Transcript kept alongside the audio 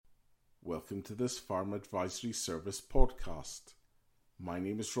Welcome to this Farm Advisory Service podcast. My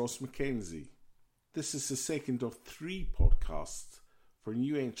name is Ross MacKenzie. This is the second of 3 podcasts for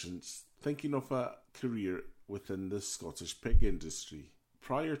new entrants thinking of a career within the Scottish pig industry.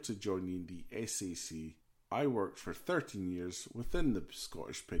 Prior to joining the SAC, I worked for 13 years within the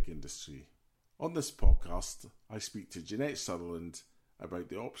Scottish pig industry. On this podcast, I speak to Janette Sutherland about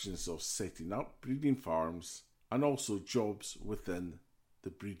the options of setting up breeding farms and also jobs within the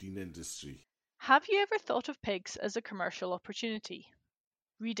breeding industry. Have you ever thought of pigs as a commercial opportunity?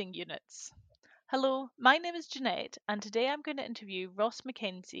 Reading units. Hello, my name is Janette, and today I'm going to interview Ross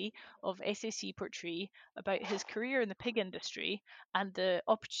MacKenzie of SAC Portree about his career in the pig industry and the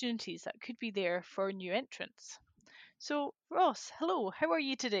opportunities that could be there for new entrants. So, Ross, hello, how are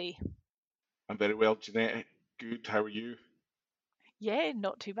you today? I'm very well, Janette. Good, how are you? Yeah,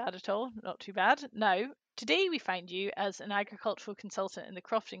 not too bad at all, not too bad. Now, today we find you as an agricultural consultant in the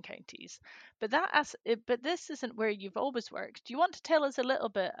Crofton counties, but this isn't where you've always worked. Do you want to tell us a little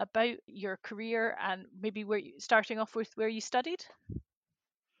bit about your career and maybe starting off with where you studied?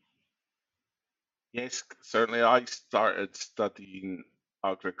 Yes, certainly. I started studying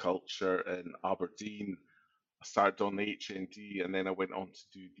agriculture in Aberdeen. I started on the HND and then I went on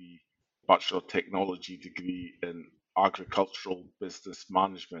to do the Bachelor of Technology degree in Agricultural Business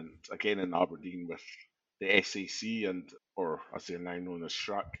Management, again in Aberdeen with the SAC or as they're now known as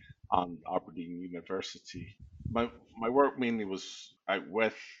SHRAC, and Aberdeen University. My work mainly was out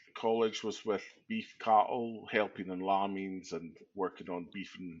with college, was with beef cattle, helping in lambings and working on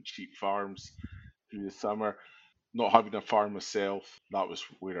beef and sheep farms through the summer. Not having a farm myself, that was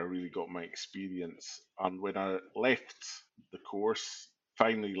where I really got my experience. And when I left the course,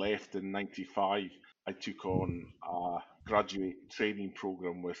 finally left in '95, I took on a graduate training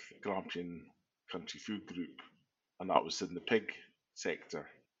program with Grampian Country Food Group, and that was in the pig sector,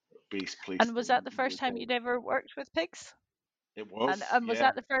 based And was that in the first time Glasgow. you'd ever worked with pigs? It And, was, and was yeah.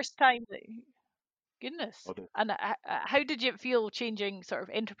 that the first time that, goodness. Although- And how did you feel changing sort of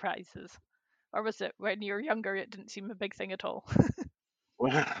enterprises? Or was it when you were younger, it didn't seem a big thing at all?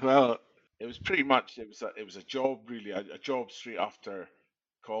 Well, it was pretty much it was a job really, a job straight after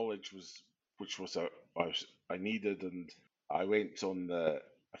college was which was I needed, and I went on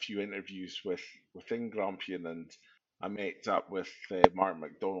a few interviews within Grampian, and I met up with Mark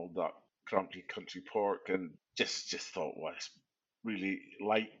MacDonald at Grampian Country Pork, and just thought, well, I really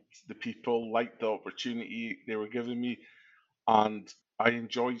liked the people, liked the opportunity they were giving me, and I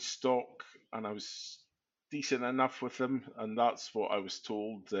enjoyed stock, and I was decent enough with them, and that's what I was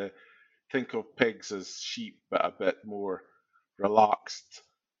told. Think of pigs as sheep, but a bit more relaxed.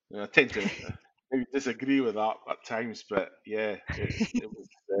 I tend to maybe disagree with that at times, but yeah,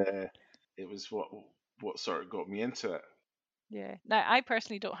 it was what sort of got me into it. Yeah. Now, I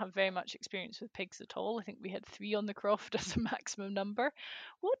personally don't have very much experience with pigs at all. I think we had 3 on the croft as a maximum number.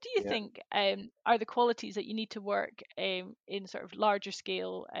 What do you Yeah. think are the qualities that you need to work in sort of larger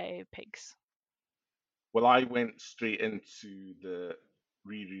scale pigs? Well, I went straight into the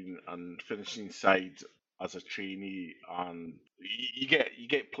reading and finishing side as a trainee, and you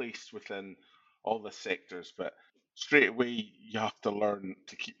get placed within all the sectors, but straight away you have to learn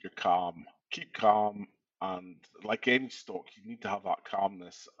to keep calm, and like any stock, you need to have that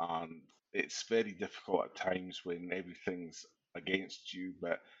calmness, and it's very difficult at times when everything's against you,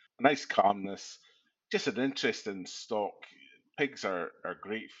 but a nice calmness, just an interest in stock. Pigs are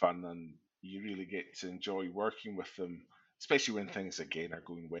great fun, and you really get to enjoy working with them, especially when things again are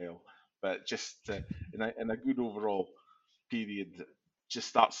going well. But just in a good overall period,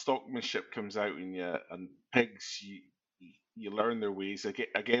 just that stockmanship comes out in you, and pigs you learn their ways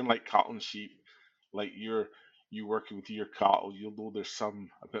again, like cattle and sheep, like you working with your cattle, you'll know there's some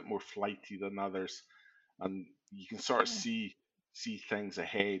a bit more flighty than others, and you can sort of Yeah. see things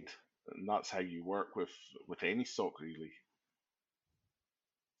ahead, and that's how you work with any stock really.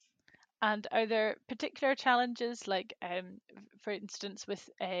 And are there particular challenges, like, for instance, with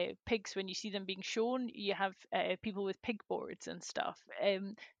pigs, when you see them being shown, you have people with pig boards and stuff.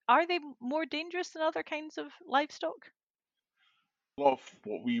 Are they more dangerous than other kinds of livestock? A lot of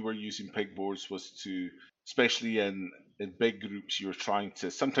what we were using pig boards was to, especially in big groups, you're trying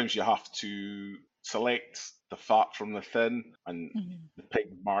to. Sometimes you have to select the fat from the thin and Mhm. the pig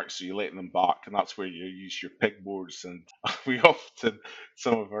marks, so you let them back, and that's where you use your pig boards. And we often,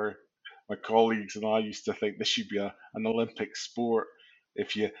 some of my colleagues and I used to think this should be an Olympic sport.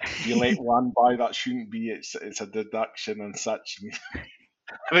 If you let one by, that shouldn't be. It's a deduction and such. I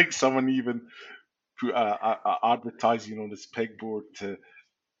think someone even put a advertising on his pegboard to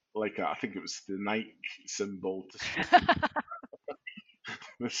I think it was the Nike symbol to show people.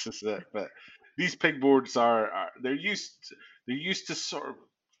 This is it. But these pig boards are they're used to sort of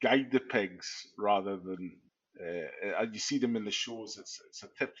guide the pigs rather than and you see them in the shows. It's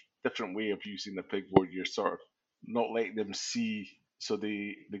a different way of using the pig board. You're sort of not letting them see, so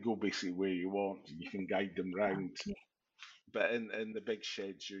they go basically where you want. You can guide them round. Okay. But in the big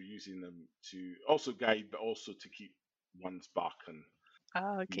sheds, you're using them to also guide, but also to keep one's back, and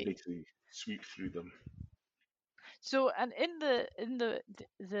you Okay. basically sweep through them. So, and in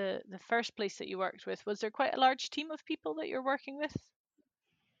the first place that you worked with, was there quite a large team of people that you're working with?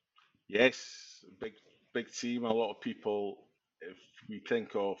 Yes, big team, a lot of people. If we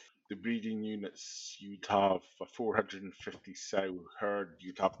think of the breeding units, you'd have a 450 sow herd.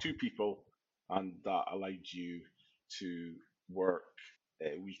 You'd have two people, and that allowed you to work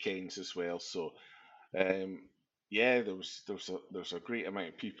weekends as well. So Um, yeah, there was a great amount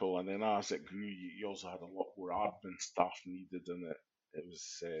of people, and then as it grew, you also had a lot more admin staff needed, and it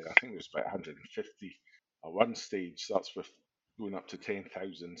was I think it was about 150 at one stage. That's with going up to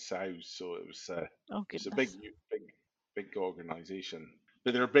 10,000 sows, so Oh it was a big goodness. big organisation.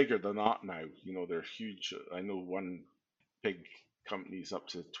 But they're bigger than that now. You know, they're huge. I know one big company's up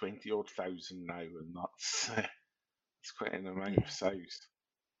to 20 odd thousand now, and that's it's quite an amount of Yeah. sows.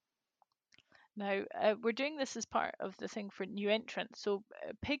 Now, we're doing this as part of the thing for new entrants. So,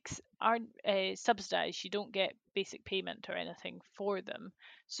 pigs aren't subsidized. You don't get basic payment or anything for them.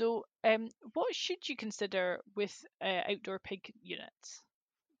 So, what should you consider with outdoor pig units?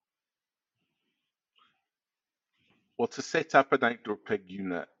 Well, to set up an outdoor pig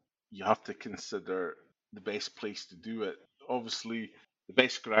unit, you have to consider the best place to do it. Obviously, the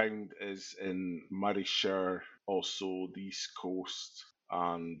best ground is in Murrayshire, also the East Coast,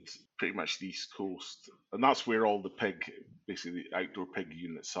 and pretty much the East Coast. And that's where all the basically the outdoor pig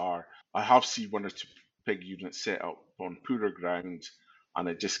units are. I have seen one or two pig units set up on poorer ground, and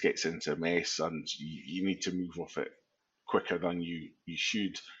it just gets into a mess, and you need to move off it quicker than you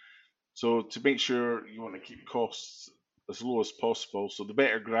should. So to make sure you want to keep costs as low as possible, so the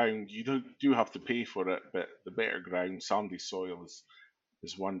better ground you do have to pay for it, but the better ground, sandy soil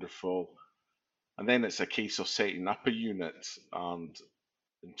is wonderful. And then it's a case of setting up a unit, and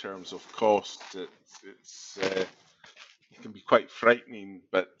in terms of cost, it can be quite frightening.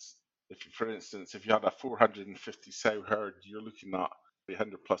 But if, for instance, if you had a 450 sow herd, you're looking at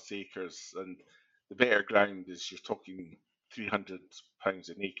 300 plus acres, and the better ground is you're talking £300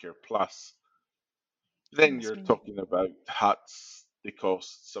 an acre plus. Then Goodness you're me. talking about hats. They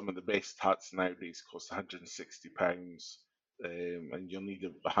cost some of the best hats nowadays cost £160, and you'll need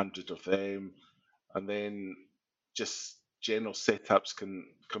 100 of them. And then just general setups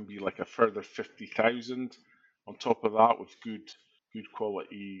can be like a further 50,000 on top of that with good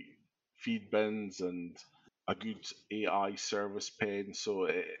quality feed bins and a good AI service pen. So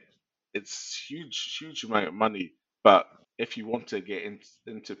it's huge amount of money. But if you want to get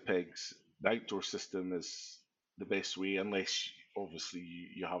into pigs, the outdoor system is the best way, unless obviously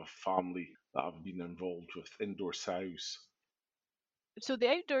you have a family that have been involved with indoor sows. So the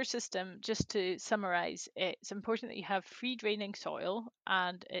outdoor system, just to summarize, it's important that you have free draining soil,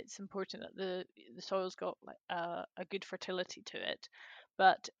 and it's important that the soil's got like a good fertility to it.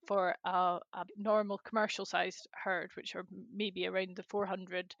 But for a normal commercial sized herd, which are maybe around the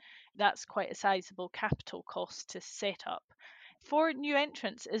 400, that's quite a sizable capital cost to set up. For new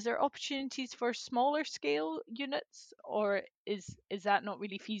entrants, is there opportunities for smaller scale units, or is that not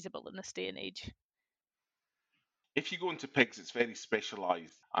really feasible in this day and age? If you go into pigs, it's very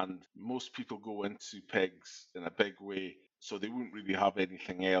specialised, and most people go into pigs in a big way, so they wouldn't really have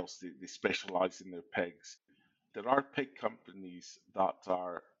anything else. They specialise in their pigs. There are pig companies that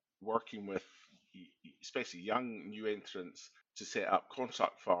are working with, especially young new entrants, to set up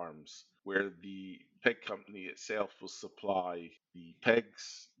contract farms where the pig company itself will supply the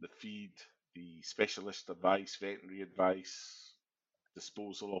pigs, the feed, the specialist advice, veterinary advice,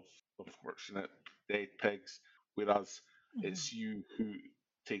 disposal of unfortunate dead pigs, whereas Mhm. it's you who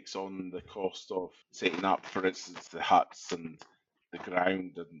takes on the cost of setting up, for instance, the huts and the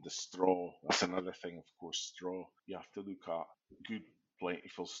ground and the straw. That's another thing, of course, straw. You have to look at good,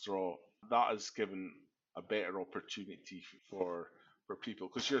 plentiful straw. That has given a better opportunity for people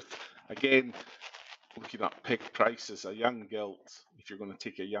because you're again looking at pig prices. A young gilt, if you're going to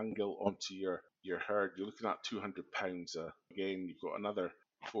take a young gilt onto your herd, you're looking at £200. Again, you've got another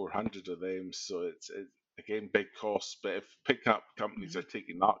 400 of them, so it's again big costs. But if pig up companies are Mhm.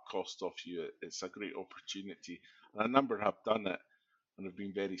 taking that cost off you, it's a great opportunity, and a number have done it and have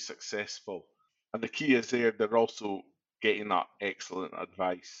been very successful. And the key is they're also getting that excellent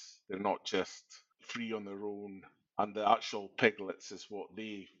advice. They're not just free on their own and the actual piglets is what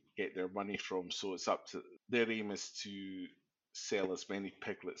they get their money from. So it's up to their aim is to sell as many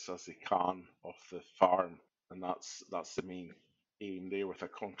piglets as they can off the farm, and that's the main aim there with a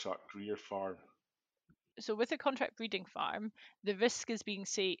contract rear farm. So with a contract breeding farm, the risk is being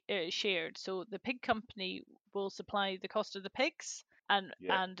shared. So the pig company will supply the cost of the pigs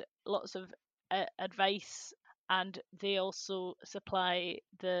Yeah, and lots of advice, and they also supply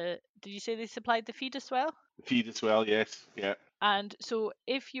the. Did you say they supplied the feed as well? the feed as well. Yes, yeah. And so,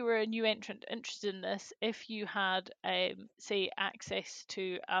 if you were a new entrant interested in this, if you had, say, access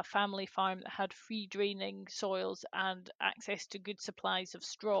to a family farm that had free draining soils and access to good supplies of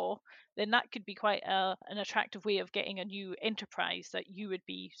straw, then that could be quite an attractive way of getting a new enterprise that you would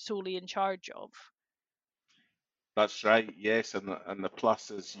be solely in charge of. That's right, yes, and the plus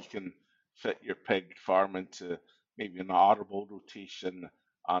is you can fit your pig farm into maybe an arable rotation,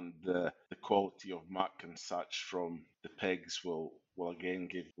 and the quality of muck and such from the pigs will again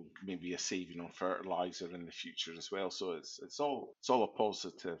give maybe a saving on fertilizer in the future as well. So it's all a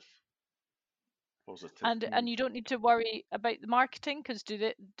positive And move. you don't need to worry about the marketing because do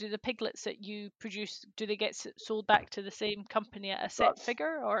the piglets that you produce do they get sold back to the same company at a set That's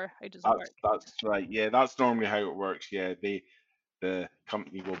figure, or how does it that's work? that's right. Yeah, that's normally how it works. Yeah, the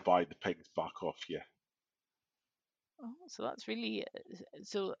company will buy the pigs back off you. Oh, so that's really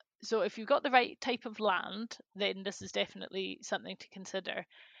so. So if you've got the right type of land, then this is definitely something to consider.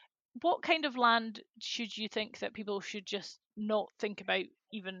 What kind of land should you think that people should just not think about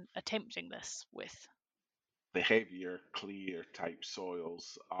even attempting this with? The heavier clay type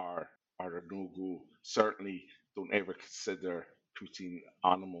soils are a no go. Certainly, don't ever consider putting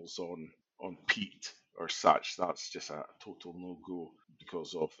animals on peat or such. That's just a total no go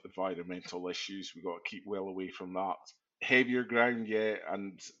because of environmental issues. We've got to keep well away from that. Heavier ground, yeah,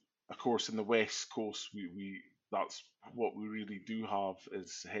 and of course in the west coast we that's what we really do have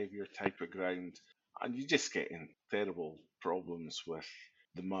is heavier type of ground, and you just get in terrible problems with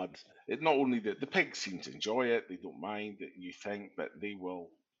the mud. It not only the pigs seem to enjoy it, they don't mind that you think, but they will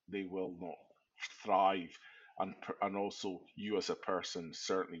not thrive, and also you as a person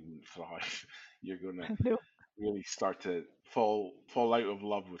certainly wouldn't thrive. You're gonna No. really start to fall out of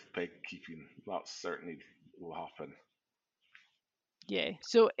love with pig keeping. That certainly will happen. Yeah.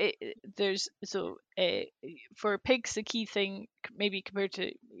 So there's for pigs, the key thing, maybe compared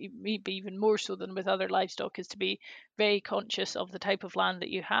to maybe even more so than with other livestock, is to be very conscious of the type of land that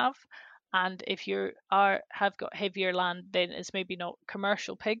you have. And if you have got heavier land, then it's maybe not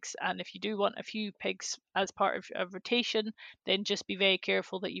commercial pigs. And if you do want a few pigs as part of a rotation, then just be very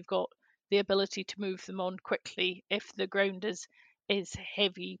careful that you've got the ability to move them on quickly if the ground is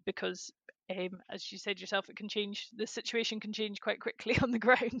heavy, because as you said yourself, the situation can change quite quickly on the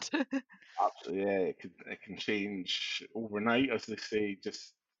ground. Absolutely, yeah. It can change overnight, as they say,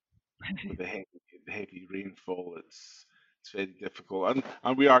 just with the heavy rainfall. It's very difficult,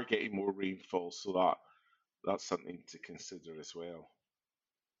 and we are getting more rainfall, so that's something to consider as well.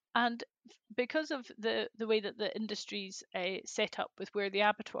 And because of the way that the industry's set up with where the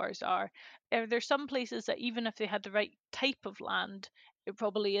abattoirs are there some places that even if they had the right type of land, it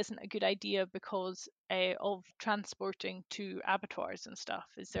probably isn't a good idea because of transporting to abattoirs and stuff?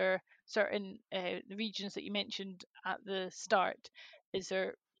 Is there certain regions that you mentioned at the start? Is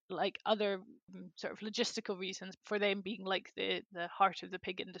there like other sort of logistical reasons for them being like the heart of the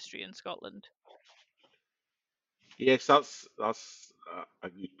pig industry in Scotland? Yes, that's a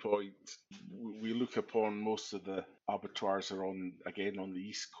good point. We look upon most of the abattoirs are on the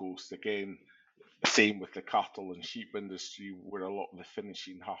east coast. Again, same with the cattle and sheep industry, where a lot of the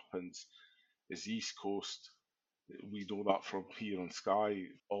finishing happens is east coast. We know that from here on Sky.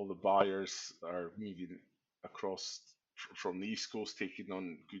 All the buyers are moving across from the east coast, taking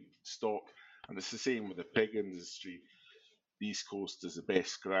on good stock, and it's the same with the pig industry. The east coast is the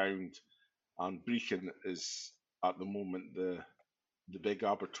best ground, and Brechin is at the moment the big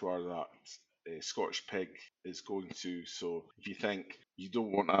abattoir that Scottish Pig is going to. So if you think you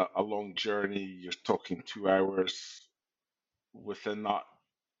don't want a long journey, you're talking 2 hours within that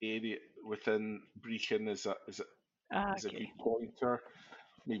area. Within Brechin Ah, is a good okay. pointer,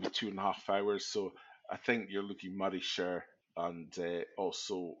 maybe 2.5 hours. So I think you're looking Murrayshire and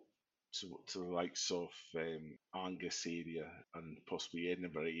also to the likes of Angus area and possibly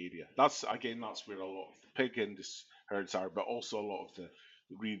Edinburgh area. That's where a lot of the pig herds are, but also a lot of the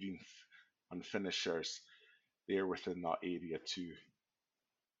rearing and finishers. They're within that area too.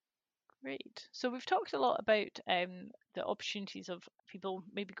 Great. So we've talked a lot about the opportunities of people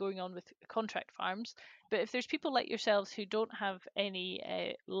maybe going on with contract farms, but if there's people like yourselves who don't have any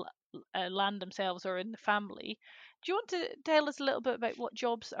land themselves or in the family, do you want to tell us a little bit about what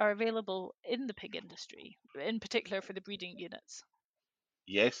jobs are available in the pig industry, in particular for the breeding units?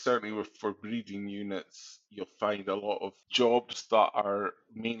 Yes, certainly for breeding units, you'll find a lot of jobs that are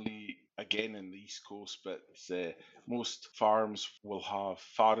mainly, again, in the East Coast, but most farms will have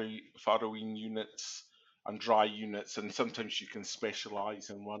farrowing units and dry units, and sometimes you can specialize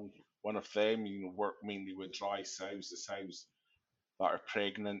in one of them. You know, work mainly with dry sows, the sows that are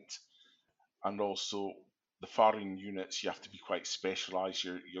pregnant, and also the farrowing units. You have to be quite specialized.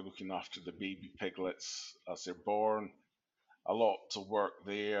 You're looking after the baby piglets as they're born, a lot to work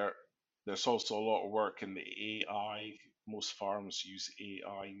there. There's also a lot of work in the AI. Most farms use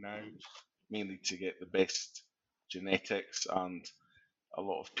AI now, mainly to get the best genetics, and a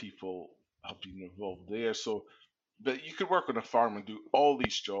lot of people have been involved there. So, but you could work on a farm and do all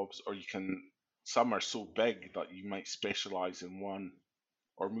these jobs, or you can. Some are so big that you might specialize in one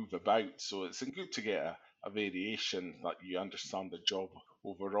or move about. So it's good to get a variation that you understand the job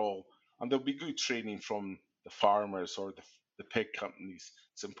overall. And there'll be good training from the farmers or the pig companies.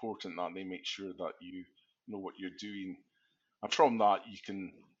 It's important that they make sure that you know what you're doing. And from that, you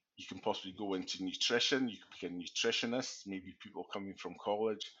can possibly go into nutrition. You could become a nutritionist, maybe people coming from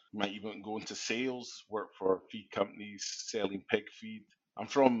college. You might even go into sales, work for feed companies selling pig feed. And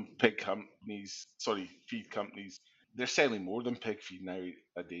from pig companies, sorry, feed companies, they're selling more than pig feed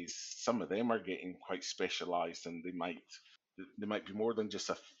nowadays. Some of them are getting quite specialized, and they might be more than just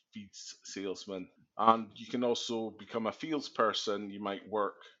a feed salesman. And you can also become a fields person. You might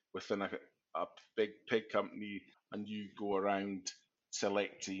work within a big pig company, and you go around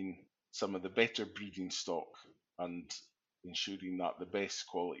selecting some of the better breeding stock and ensuring that the best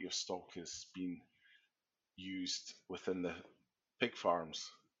quality of stock is being used within the pig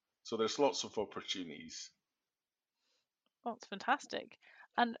farms. So there's lots of opportunities. Oh, it's fantastic.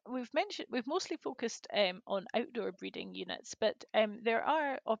 And we've mostly focused on outdoor breeding units, but there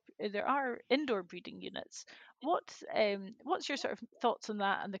are indoor breeding units. What's your sort of thoughts on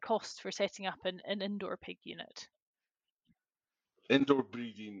that and the costs for setting up an indoor pig unit? Indoor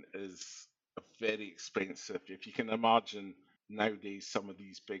breeding is very expensive. If you can imagine, nowadays some of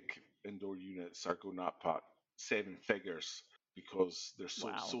these big indoor units are going up at seven figures because they're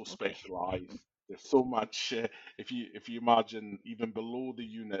so Wow. so Okay. specialized. There's so much. If you imagine, even below the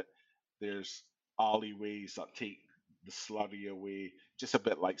unit, there's alleyways that take the slurry away, just a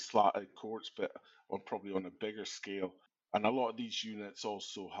bit like slatted courts, but probably on a bigger scale. And a lot of these units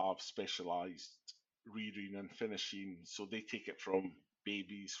also have specialized rearing and finishing, so they take it from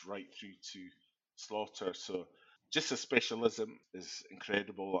babies right through to slaughter. So just the specialism is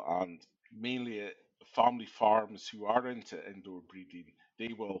incredible, and mainly family farms who are into indoor breeding,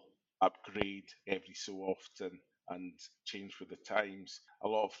 they will upgrade every so often and change with the times. A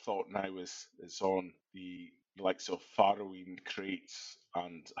lot of thought now is on the likes of farrowing crates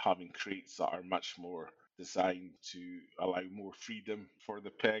and having crates that are much more designed to allow more freedom for the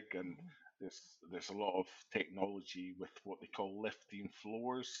pig. And there's a lot of technology with what they call lifting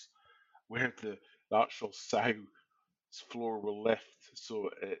floors, where the actual sow floor will lift, so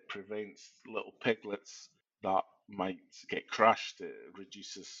it prevents little piglets that might get crushed. It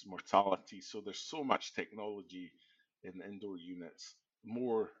reduces mortality. So there's so much technology in indoor units,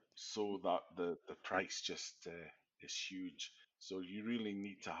 more so that the price just is huge. So you really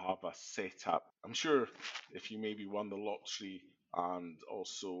need to have a setup. I'm sure if you maybe won the lottery and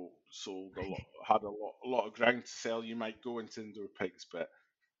also sold had a lot of ground to sell, you might go into indoor pigs. But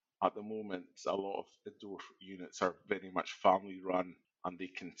at the moment, a lot of indoor units are very much family run, and they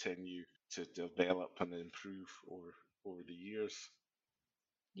continue to develop and improve over the years.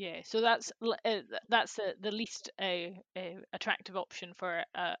 Yeah, so that's the least attractive option for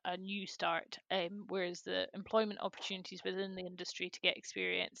a new start, whereas the employment opportunities within the industry to get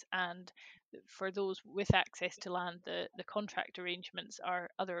experience and for those with access to land, the contract arrangements are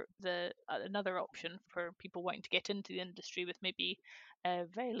another option for people wanting to get into the industry with maybe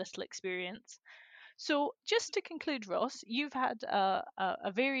very little experience. So, just to conclude, Ross, you've had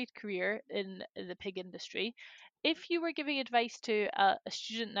a varied career in the pig industry. If you were giving advice to a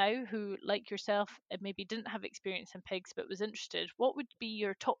student now who, like yourself, maybe didn't have experience in pigs but was interested, what would be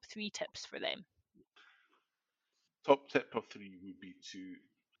your top three tips for them? Top tip of three would be to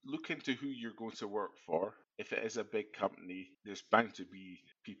look into who you're going to work for. If it is a big company, there's bound to be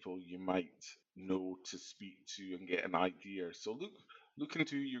people you might know to speak to and get an idea. So look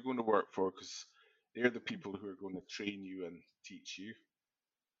into who you're going to work for, because they're the people who are going to train you and teach you.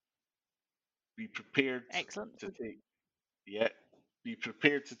 Be prepared Excellent. to take yeah, be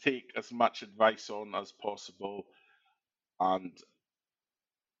prepared to take as much advice on as possible, and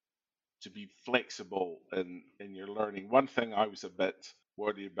to be flexible in your learning. One thing I was a bit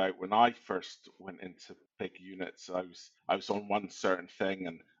worried about when I first went into pig units, I was on one certain thing,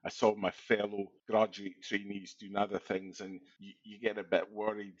 and I saw my fellow graduate trainees doing other things, and you get a bit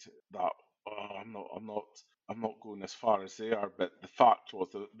worried that, oh, I'm not going as far as they are. But the fact was,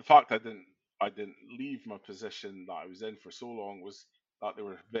 the fact I didn't leave my position that I was in for so long was that they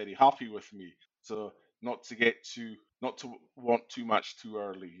were very happy with me. So not to want too much too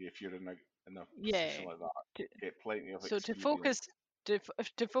early if you're in a Yeah. position like that. To, Get plenty of so to focus experience.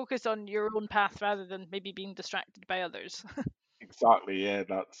 to focus on your own path rather than maybe being distracted by others. Exactly, yeah,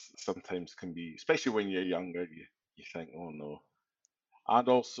 that's sometimes can be, especially when you're younger, you think, oh no. And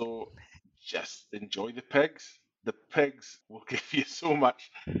also just enjoy the pigs. The pigs will give you so much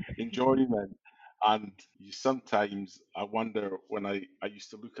enjoyment. And you sometimes, I wonder, when I used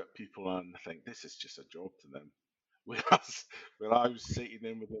to look at people and think, this is just a job to them. Whereas when I was sitting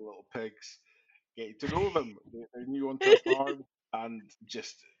in with the little pigs, getting to know them, they're new onto a farm, and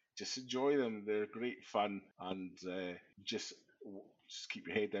just enjoy them. They're great fun, and just just keep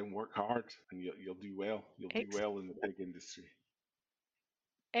your head down, work hard, and you'll do well. You'll do Ex- well in the pig industry.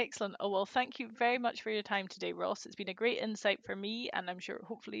 Excellent. Oh, well, thank you very much for your time today, Ross. It's been a great insight for me, and I'm sure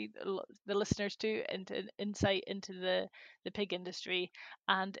hopefully the listeners too, into an insight into the pig industry.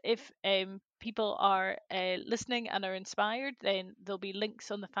 And if people are listening and are inspired, then there'll be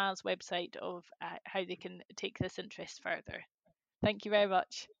links on the FAS website of how they can take this interest further. Thank you very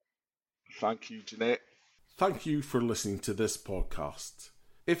much. Thank you, Janette. Thank you for listening to this podcast.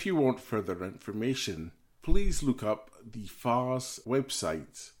 If you want further information, please look up the FAS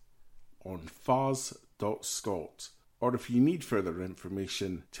website on fas.scot, or if you need further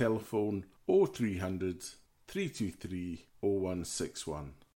information, telephone 0300 323 0161.